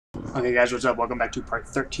Okay, guys, what's up? Welcome back to part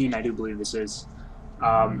 13, I do believe this is.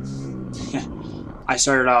 Um, I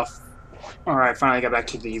started off, or I finally got back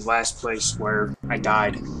to the last place where I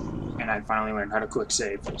died, and I finally learned how to quick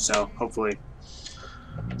save, so hopefully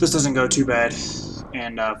this doesn't go too bad.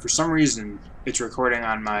 And for some reason, it's recording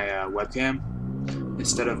on my webcam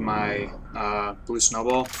instead of my blue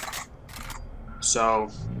snowball, so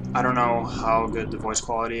I don't know how good the voice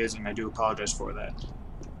quality is, and I do apologize for that.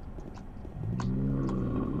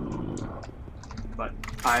 But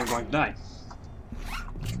I'm going to die.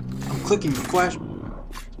 I'm clicking the flash.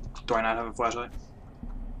 Do I not have a flashlight?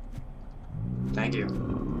 Thank you.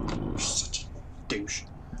 You're such a douche.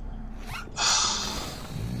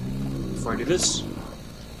 Before I do this,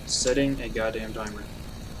 setting a goddamn timer.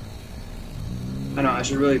 I know, I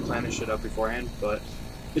should really plan this shit up beforehand, but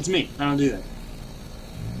it's me. I don't do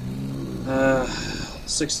that.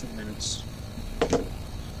 16 minutes.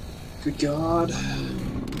 Good God.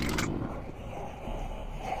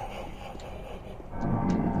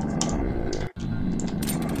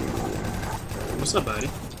 What's up, buddy?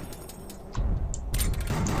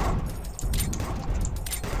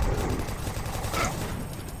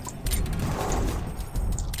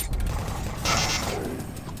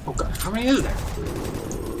 Oh God, how many is there?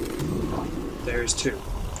 There's two.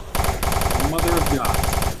 Mother of God.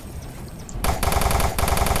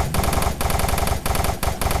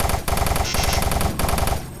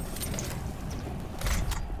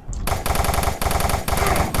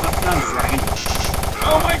 That was right.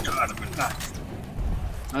 Oh my God, I'm gonna die.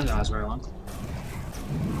 That didn't last very long.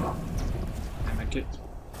 I make it.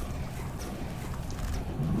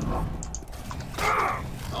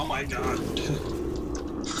 Oh my God.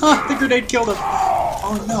 Ha! The grenade killed him!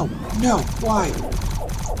 Oh no! No! Why?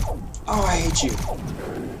 Oh, I hate you.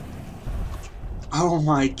 Oh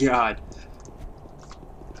my God.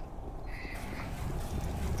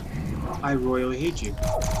 I royally hate you.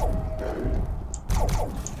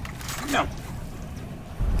 No.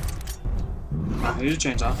 Oh, here's a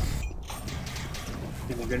chainsaw.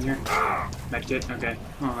 Anything good in here? Medkit? Okay.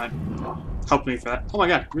 Oh, that helped me for that. Oh my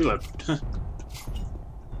God, reload.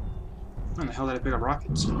 When the hell did I pick up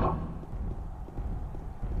rockets?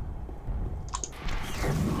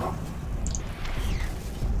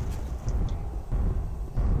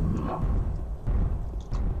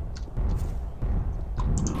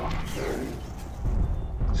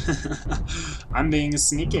 I'm being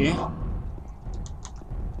sneaky.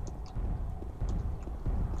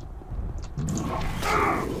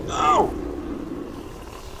 Oh!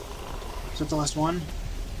 Is that the last one?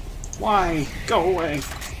 Why? Go away.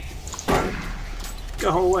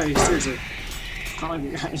 Go away, seriously. I don't like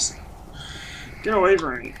you guys. Get away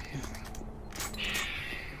from me.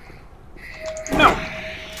 No!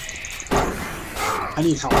 I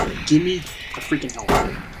need help. Give me the freaking help.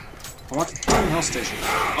 I want the freaking health station.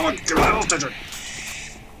 I want the health station!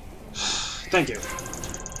 Thank you.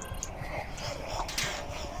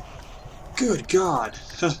 Good God.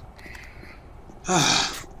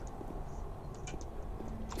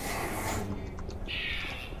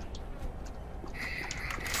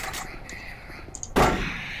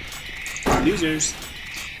 Losers.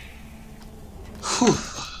 Whew.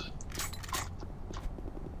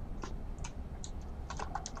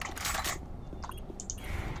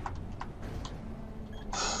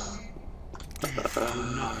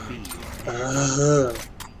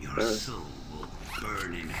 Your soul will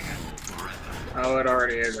burn in hell forever. Oh, it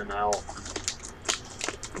already is an owl.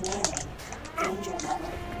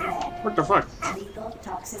 What the fuck? Lethal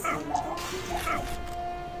toxicity level detected.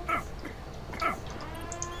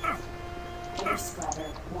 Air scrubber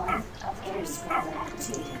 1 of air scrubber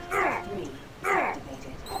 2, 3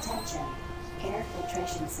 activated. Attention. Air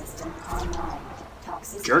filtration system online.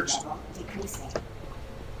 Toxicity Jerks. level decreasing.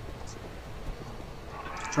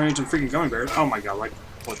 Trying to eat some freaking gummy bears. Oh my God, like,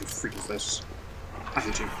 what the freak is this? I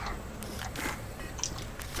hate you.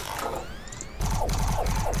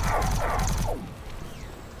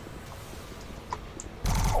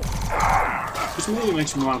 This movie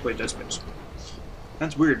makes me want to play Dead Space.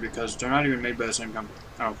 That's weird because they're not even made by the same company.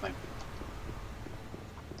 I don't think.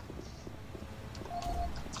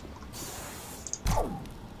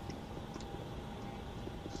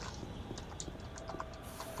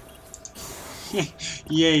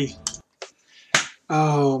 Yay.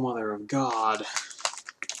 Oh, mother of God.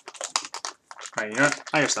 Alright, you know what?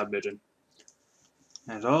 I gotta stop bitching.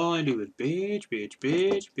 And all I do is bitch, bitch,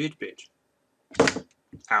 bitch, bitch, bitch.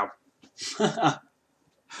 Ow.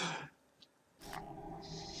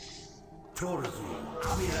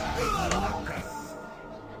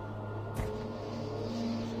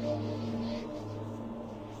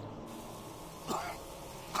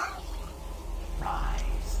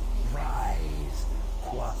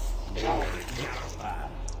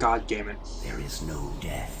 God damn it. There is no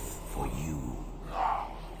death for you.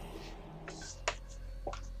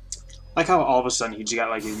 Like how all of a sudden he just got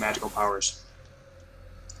like these magical powers.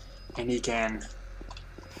 And he can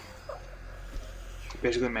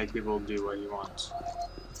basically make people do what he wants.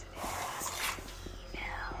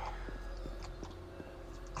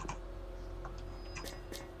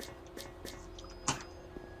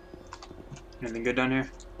 Anything good down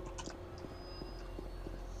here?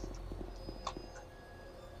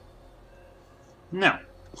 No.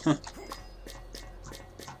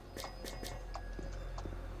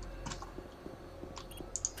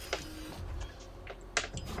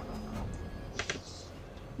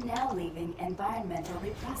 Now leaving Environmental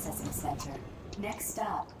Reprocessing Center. Next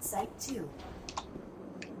stop, Site 2.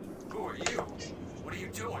 Who are you? What are you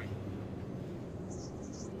doing?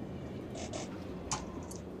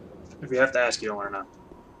 If you have to ask, you don't want to know.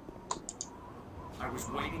 I was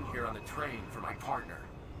waiting here on the train for my partner.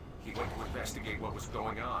 He went to investigate what was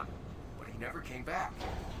going on, but he never came back.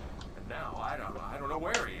 And now I don't know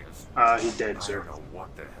where he is. He did, I sir. don't know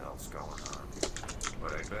what the hell's going on.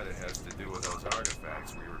 But I bet it has to do with those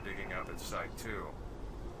artifacts we were digging up at Site 2.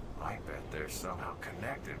 I bet they're somehow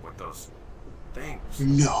connected with those things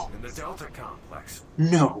No. in the Delta complex.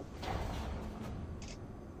 No.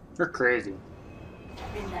 You're crazy.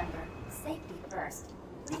 Remember, safety first.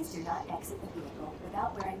 Please do not exit the vehicle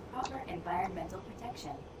without wearing proper environmental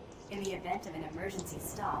protection. In the event of an emergency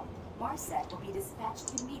stop, Marset will be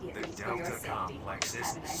dispatched immediately The for your Delta safety. complex Have a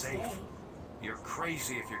isn't nice safe. day. You're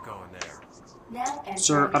crazy if you're going there. Now enter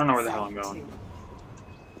Sir, I don't know where the Site hell I'm going. 2.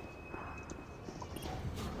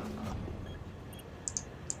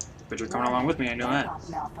 But you're coming along with me, I know that. Airlock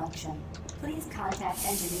malfunction. Please contact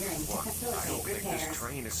engineering to Look, I facilitate don't think repairs. this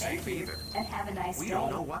train is Thank safe you, either. and have a nice We day. don't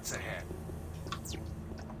know what's ahead.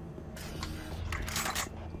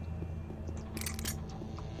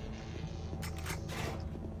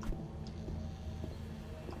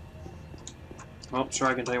 Well, sure,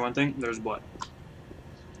 I can tell you one thing. There's blood.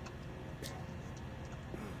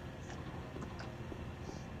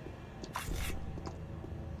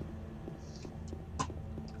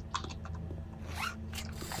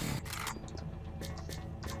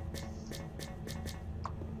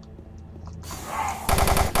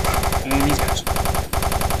 And these guys.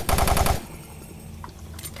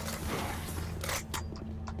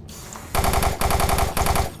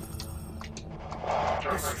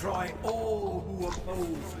 Destroy all who oppose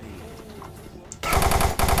me.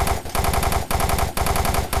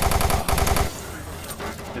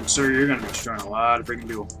 And sir, you're gonna be destroying a lot of freaking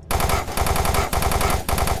people.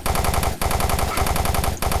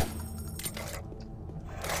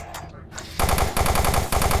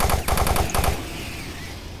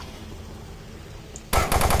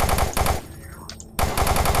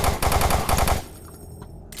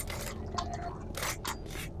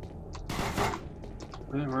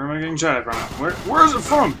 Where am I getting shot at from? Where is it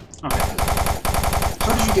from? Okay.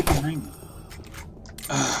 How did you get behind me?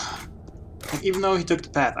 Like, even though he took the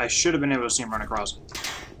path, I should have been able to see him run across it.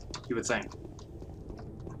 You would think.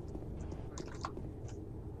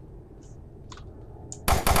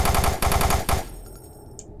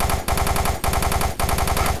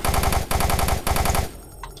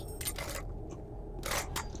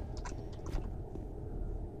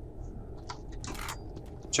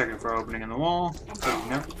 Checking for opening in the wall. Oh,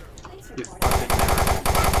 no. You fucking never.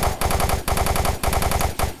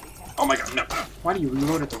 Oh my god, no. Why do you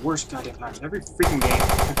reload at the worst goddamn times? Every freaking game.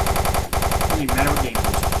 It doesn't even matter what game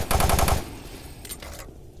it is.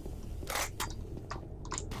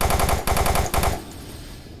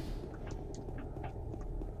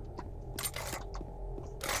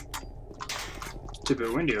 It's a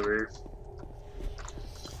bit windy over here.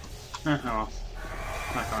 Oh well.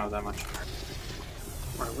 Not going out that much.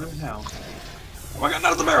 Where the hell? Oh my god,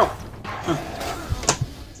 not at the barrel!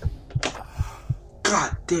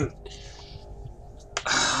 God, dude.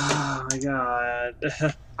 Oh my god.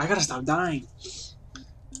 I gotta stop dying.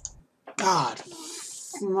 God.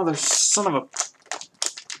 Mother son of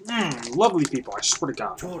a... lovely people, I swear to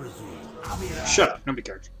God. Shut up, nobody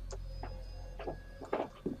cares.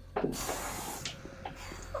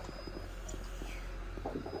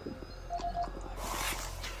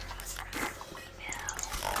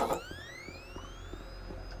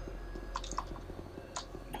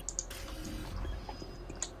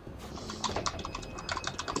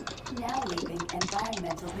 Now leaving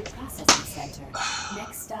Environmental Reprocessing Center.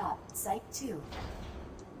 Next stop, Site 2.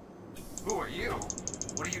 Who are you?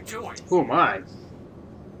 What are you doing? Who am I?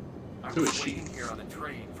 I Who was is she? waiting here on the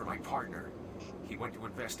train for my partner. He went to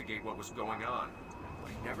investigate what was going on,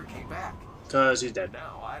 but he never came back. Cause he's dead.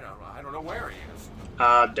 Now I don't know where he is. Dead.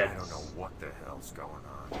 I don't know what the hell's going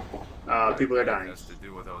on. People are Maybe it dying. has to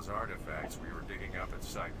do with those artifacts we were digging up at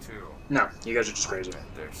Site 2. No, you guys are just I crazy. bet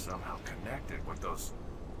they're somehow connected with those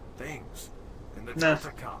things in the Nah.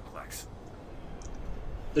 Delta complex.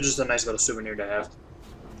 They're just a nice little souvenir to have.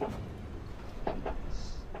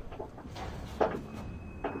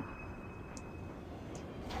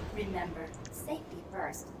 Remember, safety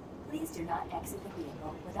first. Please do not exit the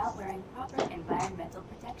vehicle without wearing proper environmental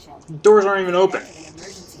protection. Doors aren't even open. In the event of an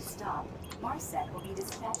emergency stop, Marset will be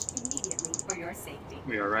dispatched immediately for your safety.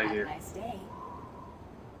 We are right Have here. a nice day.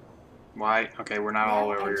 Why? Okay, we're not all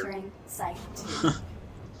Now over here. entering Site 2.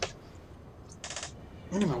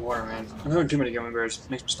 I need my water, man. I'm having too many gummy bears.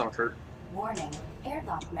 Makes my stomach hurt. Warning,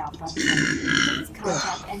 airlock malfunction. Please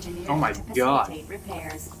contact engineering Oh my to God. facilitate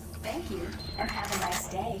repairs. Thank you, and have a nice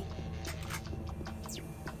day.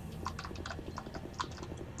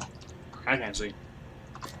 I can't see.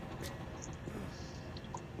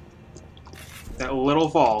 That little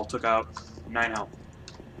fall took out 9 health.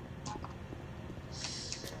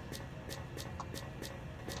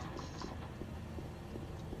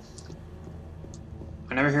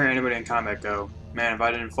 I never hear anybody in combat go, man, if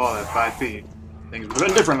I didn't fall that 5 feet, things would have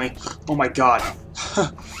been differently. Oh my god.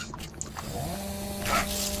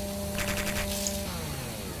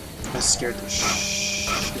 That scared the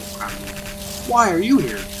shit out of me. Why are you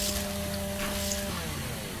here?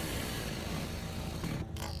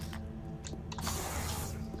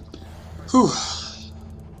 Whew.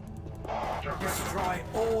 Destroy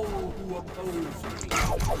all who oppose me.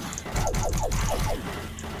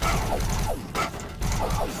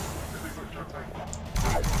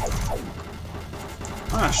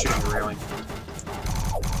 I'm not shooting the railing.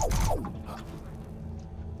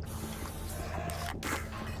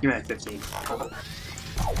 Give me that 15.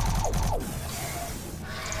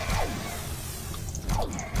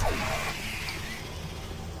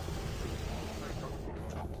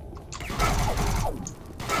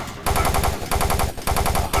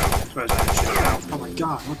 Suppose I didn't shoot it out. Oh my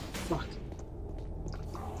god, what the fuck?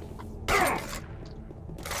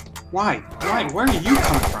 Why? Why? Where are you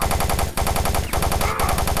coming from?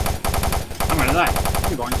 I'm gonna die.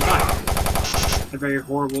 I'm going to die. A very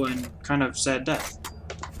horrible and kind of sad death.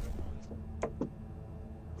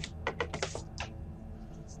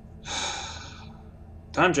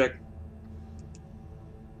 Time check.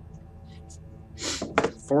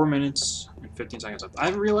 4 minutes and 15 seconds left. I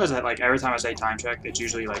realized that like every time I say time check, it's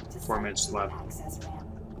usually like 4 minutes left. Access ramp.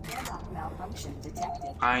 Airlock malfunction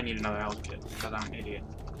detected. I need another health kit because I'm an idiot.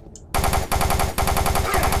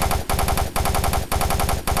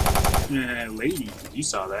 Lady, you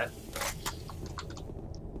saw that.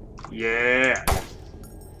 Yeah.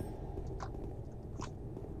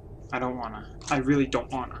 I don't wanna. I really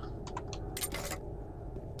don't wanna.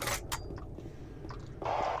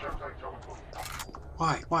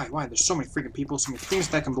 Why? Why? Why? There's so many freaking people, so many things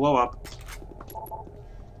that can blow up.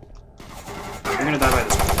 You're gonna die by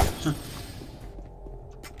this one.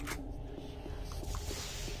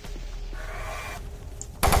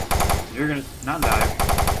 You're gonna not die.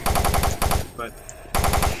 But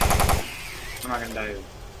I'm not gonna die either.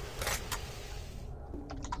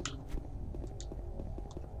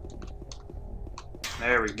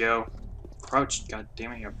 There we go. Crouch. God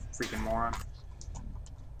damn it, you freaking moron.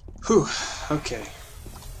 Whew. Okay.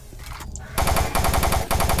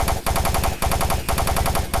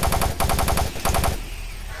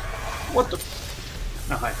 What the?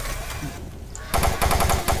 Oh, hi.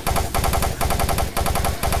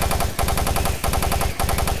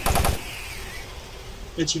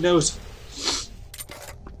 Itchy nose.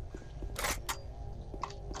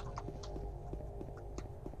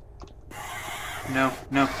 No,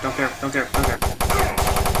 no, don't care, don't care, don't care.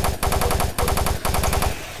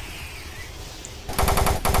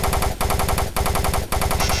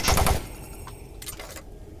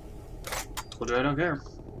 Told you I don't care.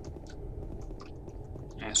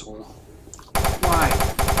 Asshole. Why?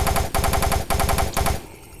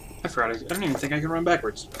 I forgot, I don't even think I can run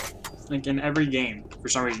backwards. Like in every game, for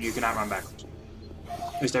some reason you cannot run backwards.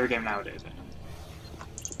 At least every game nowadays.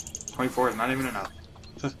 24 is not even enough.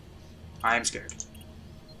 I am scared.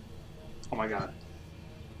 Oh my god.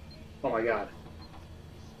 Oh my god.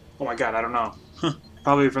 Oh my god, I don't know.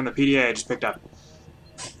 Probably from the PDA I just picked up.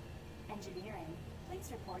 Engineering.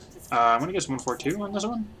 Please report to I'm gonna guess 142 on this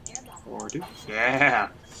one. 42. Yeah.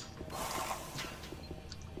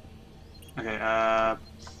 Okay,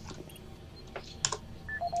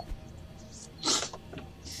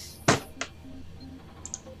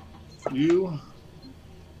 you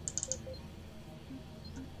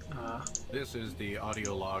This is the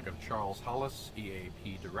audio log of Charles Hollis,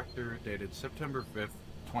 EAP Director, dated September 5th,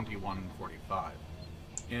 2145.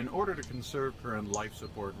 In order to conserve current life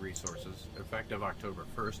support resources, effective October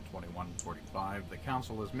 1st, 2145, the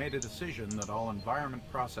Council has made a decision that all environment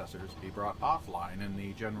processors be brought offline in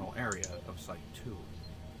the general area of Site 2.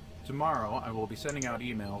 Tomorrow, I will be sending out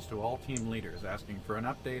emails to all team leaders asking for an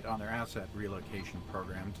update on their asset relocation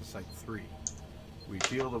program to Site 3. We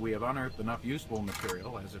feel that we have unearthed enough useful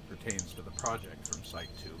material as it pertains to the project from Site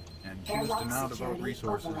 2, and choose to now devote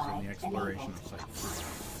resources in the exploration of Site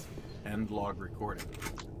 3. End log recording.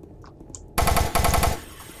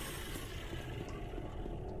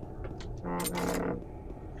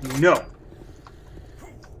 No.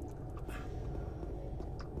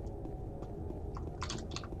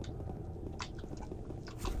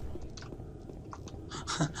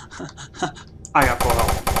 I got full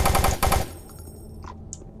health.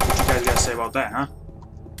 What you guys gotta say about that, huh?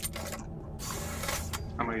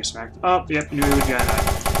 I'm gonna get smacked. Oh, yep, knew he was gonna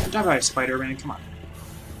die. You died by a spider, man, come on.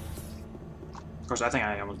 Of course, I think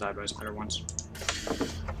I almost died by a spider once.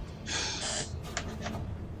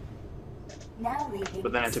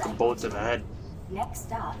 But then I took a bullet to the head. Next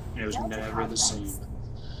stop, And it was never the same.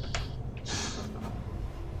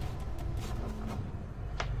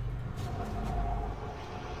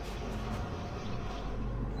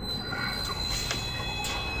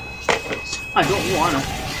 I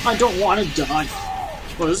don't wanna die.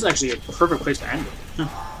 Well, this is actually a perfect place to end it.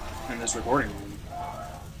 In this recording.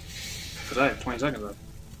 Because I have 20 seconds left.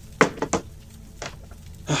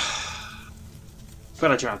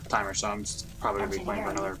 But I turned off the timer, so I'm probably going to be playing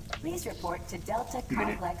for another please report to Delta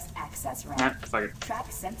minute. Complex Access Ramp. Nah, fuck it.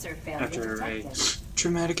 Track sensor failure After a detected.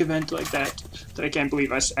 traumatic event like that I can't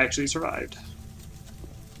believe I actually survived.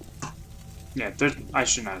 Yeah, I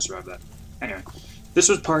should not have survived that. Anyway, this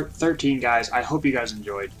was part 13, guys. I hope you guys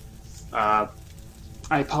enjoyed. I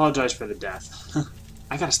apologize for the death.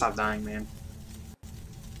 I gotta stop dying, man.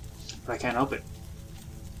 But I can't help it.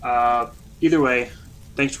 Either way,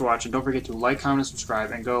 thanks for watching. Don't forget to like, comment, and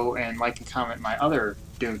subscribe, and go and like and comment my other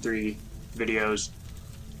Doom 3 videos.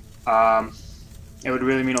 It would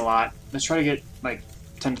really mean a lot. Let's try to get like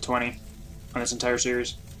 10 to 20 on this entire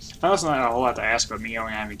series. I know it's not a whole lot to ask, but me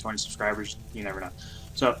only having 20 subscribers, you never know.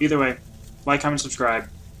 So either way, like, comment, subscribe,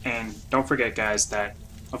 and don't forget, guys, that,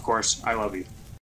 of course, I love you.